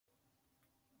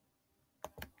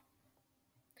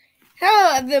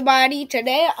Hello everybody,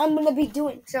 today I'm going to be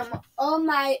doing some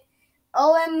Omegle,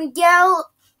 I'm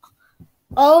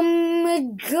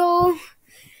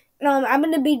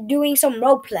going to be doing some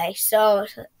roleplay, so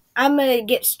I'm going to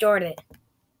get started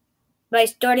by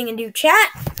starting a new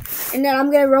chat, and then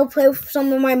I'm going to roleplay with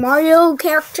some of my Mario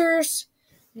characters.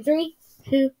 3,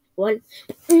 2, 1.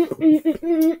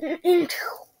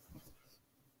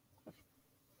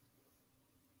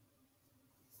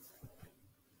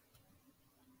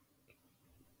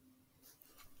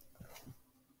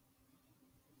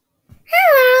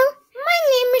 Hello, my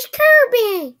name is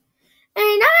Kirby,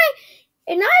 and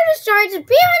I decided to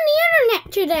be on the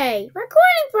internet today,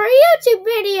 recording for a YouTube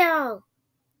video.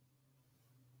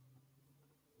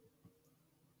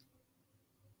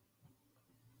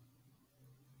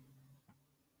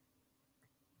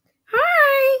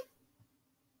 Hi.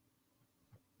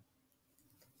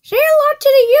 Say hello to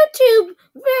the YouTube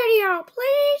video,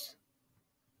 please.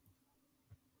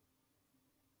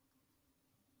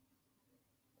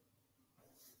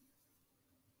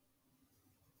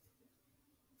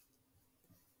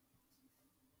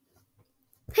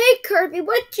 Hey Kirby,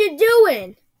 what you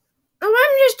doing? Oh,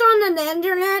 I'm just on the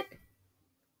internet.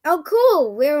 Oh,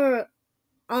 cool. We're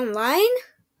online?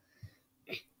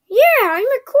 Yeah, I'm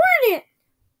recording.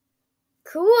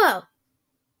 Cool.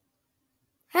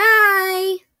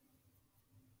 Hi.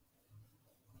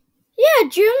 Yeah,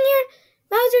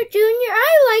 Bowser Jr.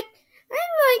 I like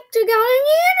to go on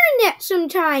the internet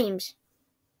sometimes.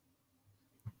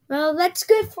 Well, that's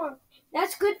good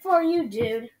for you,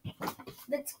 dude.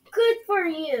 That's good for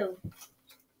you.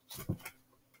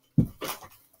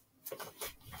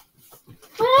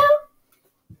 Well,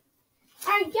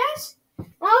 I guess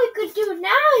all we could do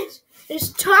now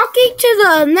is talking to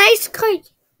the nice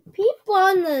people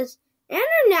on the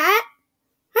internet.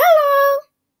 Hello.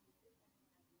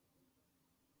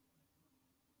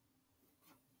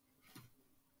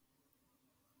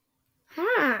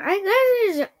 I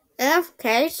guess it's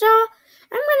FK, so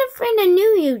I'm gonna find a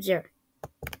new user.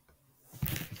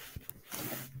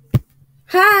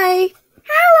 Hi.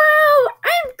 Hello,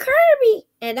 I'm Kirby.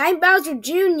 And I'm Bowser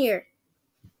Jr.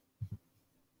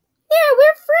 Yeah,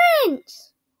 we're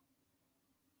friends.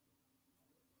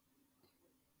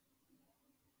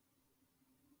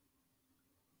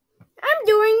 I'm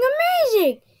doing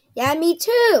amazing. Yeah, me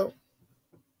too.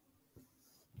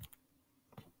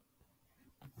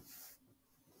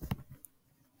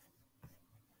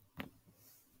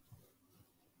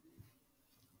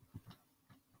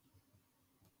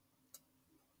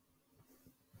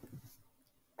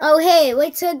 Oh, hey,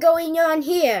 what's going on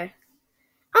here?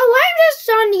 Oh, I'm just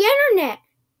on the internet.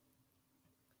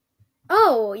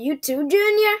 Oh, you too,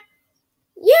 Junior?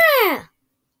 Yeah.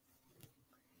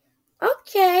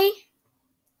 Okay.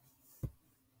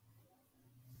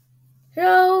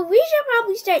 So, we should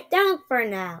probably sit down for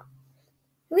now.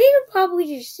 We should probably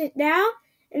just sit down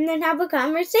and then have a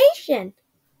conversation.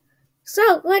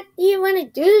 So, what do you want to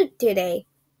do today?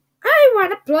 I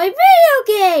want to play video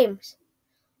games.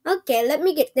 Okay, let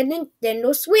me get the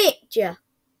Nintendo Switch.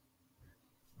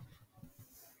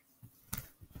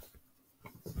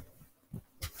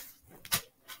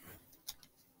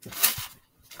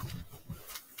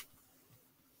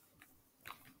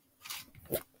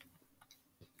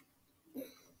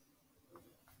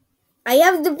 I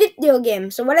have the video game,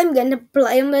 so what I'm going to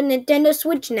play on the Nintendo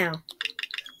Switch now.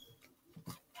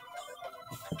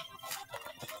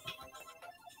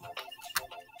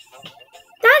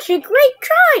 That's a great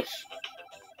choice.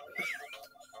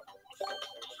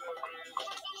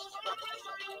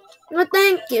 Well,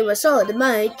 thank you so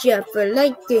much for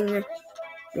liking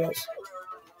this.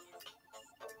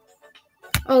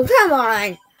 Oh, come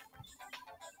on.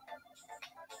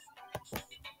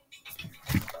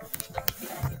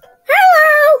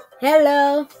 Hello.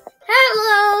 Hello.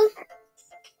 Hello.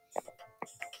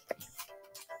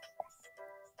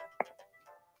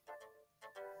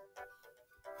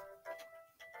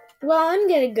 Well, I'm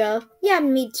gonna go. Yeah,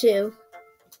 me too.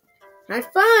 Have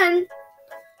fun.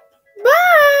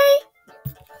 Bye.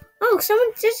 Oh,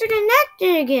 someone's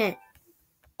disconnected again.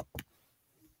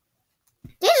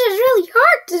 This is really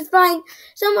hard to find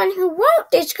someone who won't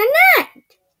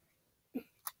disconnect.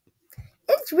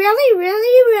 It's really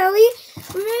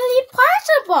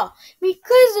possible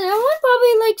because no one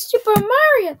probably likes Super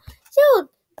Mario. So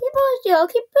people still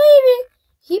keep leaving,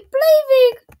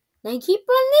 they keep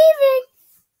on leaving.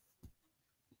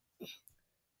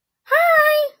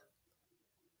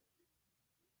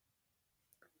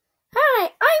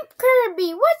 Hi, I'm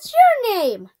Kirby. What's your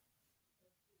name?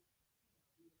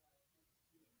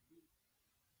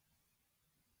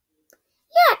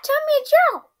 Yeah, tell me a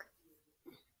joke.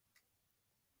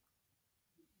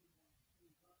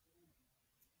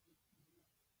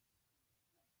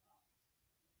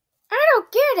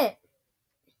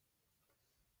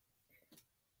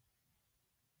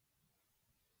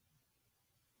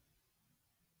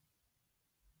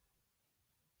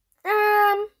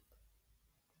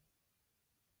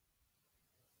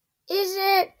 Is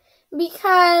it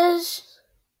because...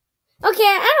 Okay,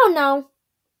 I don't know.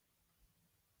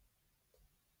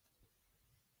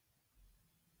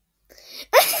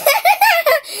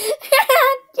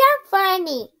 You're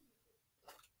funny.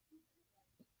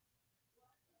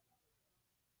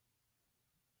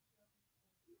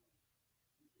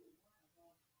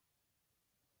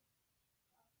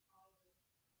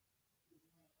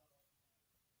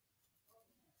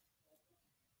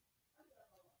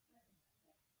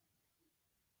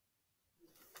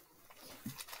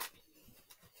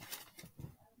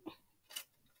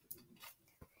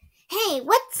 Hey,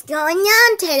 what's going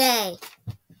on today?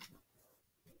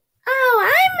 Oh,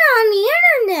 I'm on the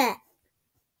internet.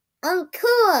 Oh,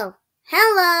 cool.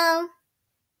 Hello.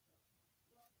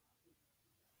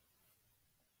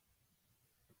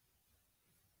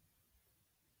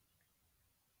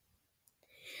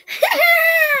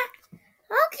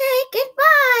 Okay,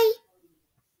 goodbye.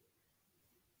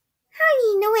 How do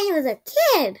you know I was a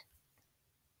kid?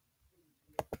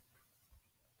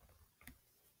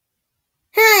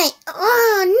 Hi.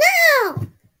 Oh, no.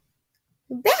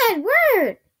 Bad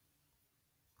word.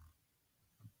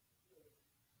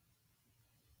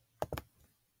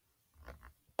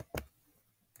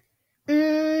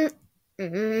 Hello,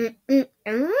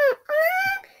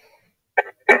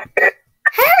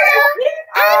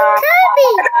 I'm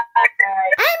Kirby.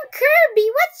 I'm Kirby.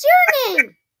 What's your name?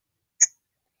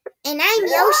 And I'm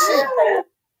Yoshi.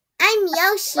 I'm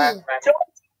Yoshi.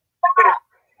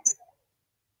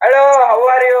 Hello, how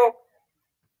are you?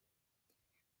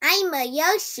 I'm a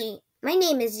Yoshi. My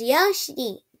name is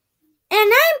Yoshi.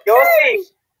 And I'm Yoshi. Kirby.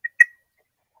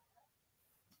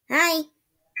 Hi.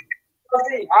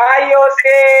 Yoshi. Hi,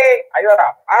 Yoshi.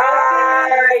 Ayora.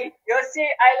 Hi. Yoshi,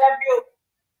 I love you.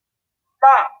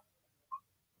 Ma.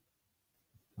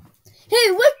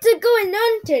 Hey, what's going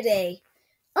on today?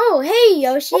 Oh, hey,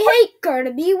 Yoshi. Hey,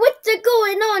 Kirby. What's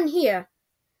going on here?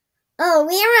 Oh,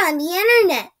 we're on the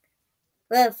internet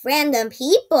with random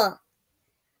people.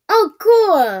 Oh,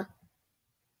 cool.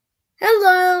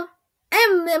 Hello.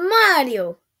 I'm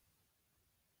Mario.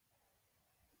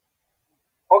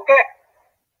 Okay.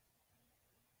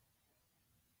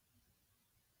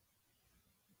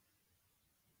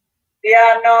 They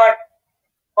are not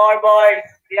small boys.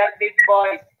 They are big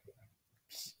boys.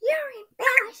 You're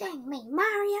embarrassing me,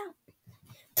 Mario.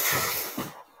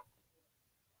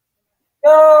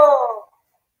 No.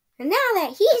 And now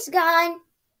that he's gone,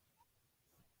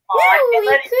 Oh,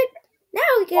 now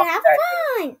we could have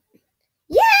fun.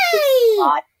 Yay!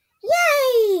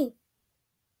 Yay!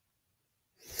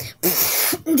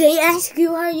 They ask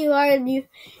you how you are, and you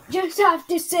just have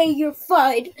to say you're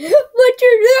fine, but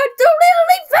you're not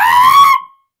totally fine.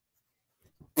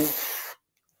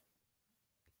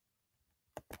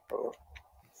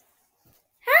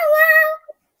 Hello,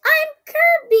 I'm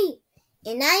Kirby,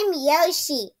 and I'm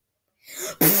Yoshi.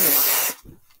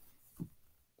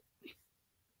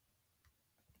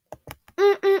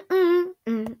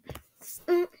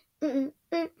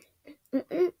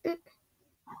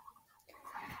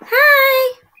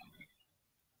 Hi.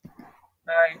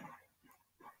 Hi.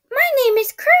 My name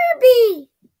is Kirby.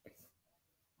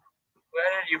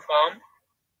 Where are you from?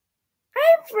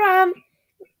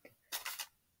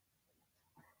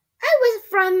 I was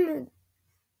from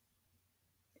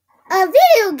a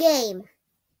video game.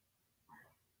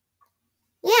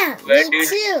 Yeah, me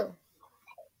too.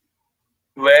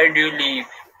 Where do you live?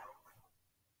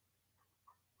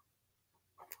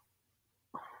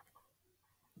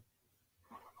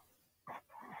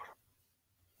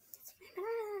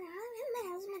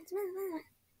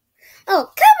 Oh,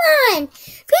 come on!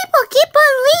 People keep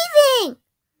on leaving!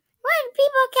 Why do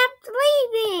people keep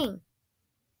leaving?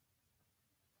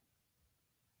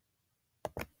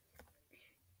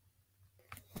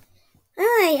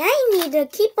 I need to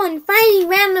keep on finding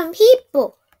random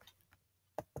people.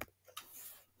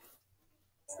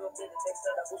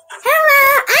 Hello,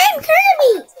 I'm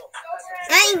Kirby.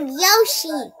 I'm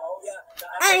Yoshi.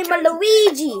 I'm a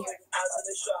Luigi.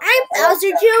 I'm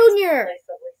Bowser Jr.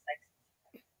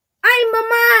 I'm a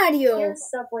Mario.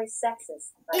 It's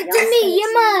me,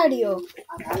 Mario.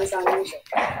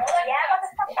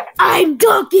 I'm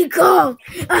Donkey Kong.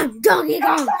 I'm Donkey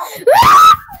Kong.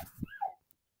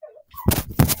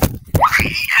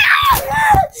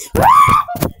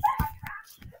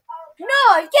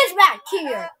 No, get back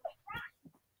here.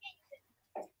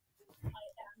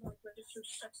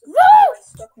 No!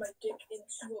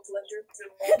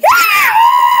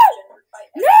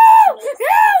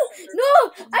 No!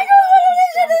 I don't want to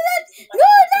listen to that! No,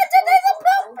 that's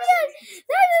inappropriate!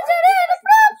 That is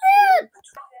inappropriate!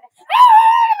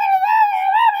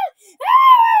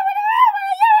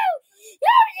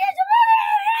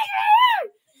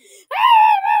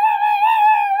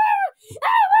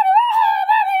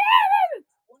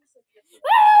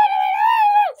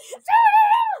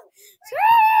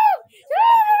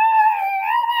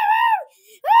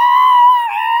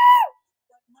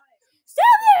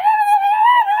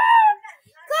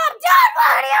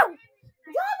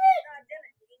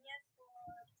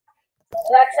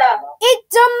 Alexa,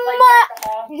 It's a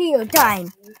Mario time.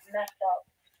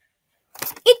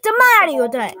 It's a Mario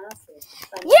time.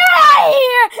 Get out of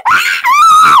here!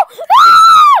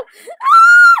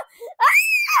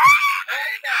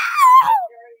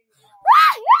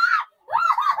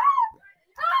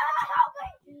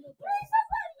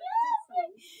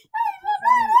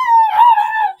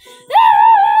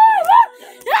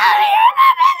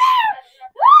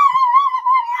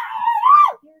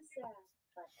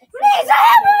 Please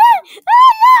help me!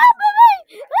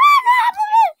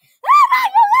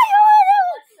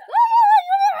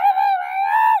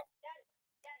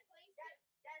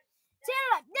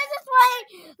 This is why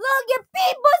look at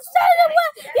people say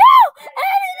you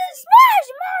and it is Smash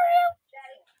Mario.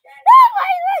 That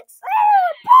way let's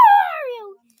Mario.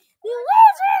 You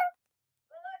loser.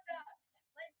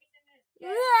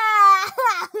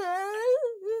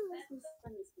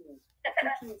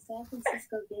 San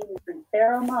Francisco game for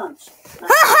Pharaoh Munch.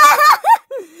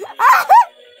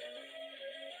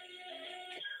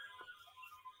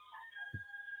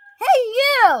 Hey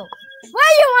you! Why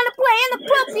you want to play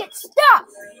inappropriate stuff?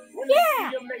 Yeah,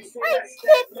 I'm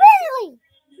kid friendly.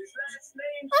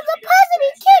 I'm supposed to be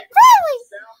kid friendly,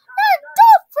 not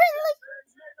adult friendly.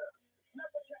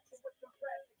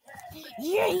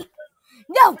 Yeah.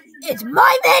 No, it's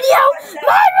my video,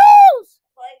 my rules.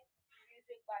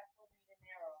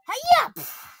 Hey yeah.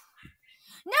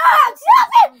 No, stop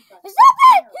it! Stop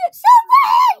it! Stop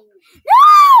it! No!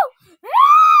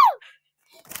 No!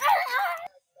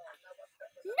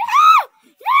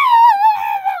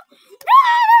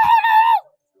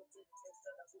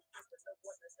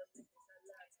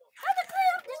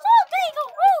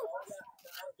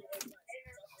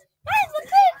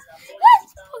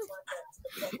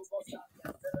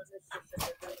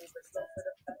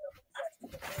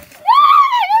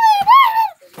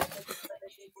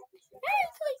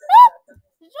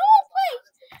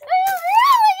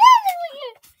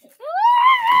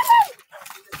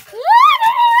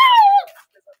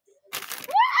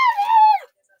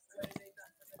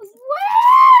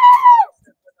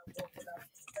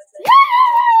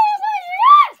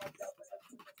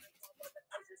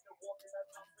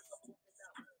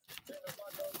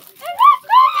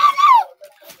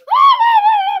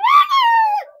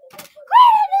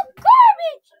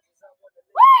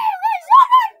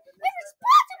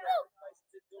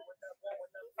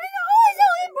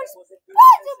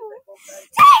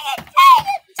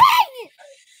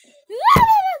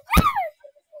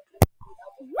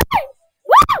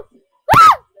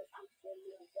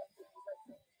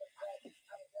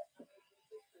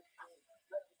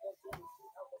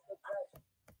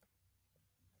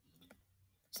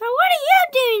 So what are you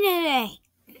doing today?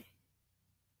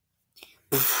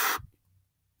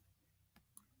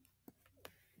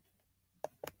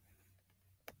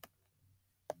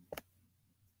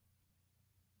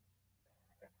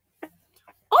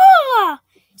 Hola!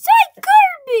 Soy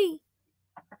Kirby!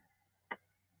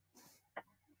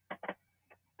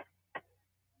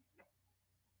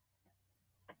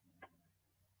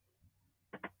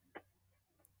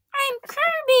 I'm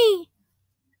Kirby!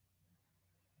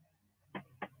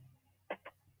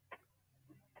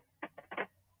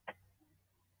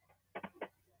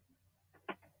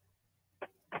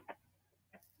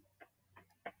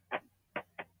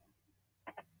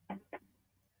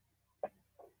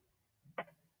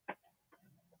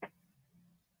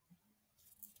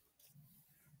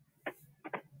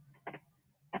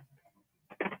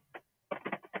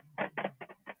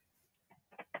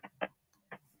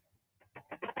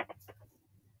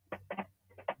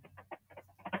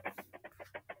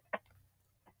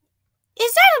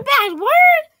 Is that a bad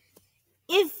word?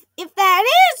 If that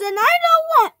is, then I know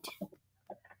what.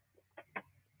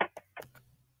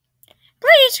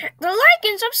 Please hit the like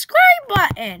and subscribe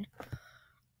button.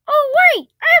 Oh wait,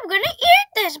 I'm gonna eat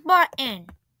this button.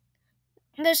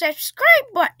 The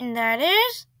subscribe button, that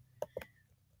is.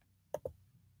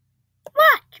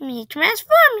 Watch me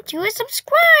transform into a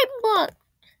subscribe button.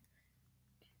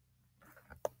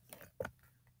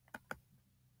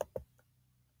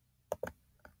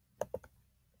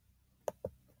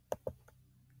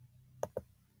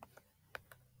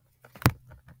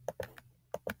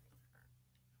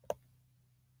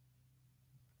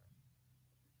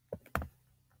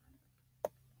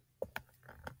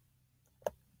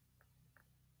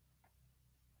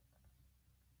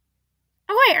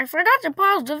 Oh wait, I forgot to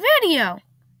pause the video.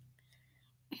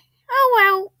 Oh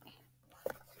well.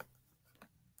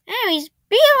 Anyways,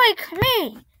 be like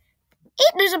me.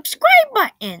 Eat the subscribe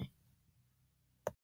button.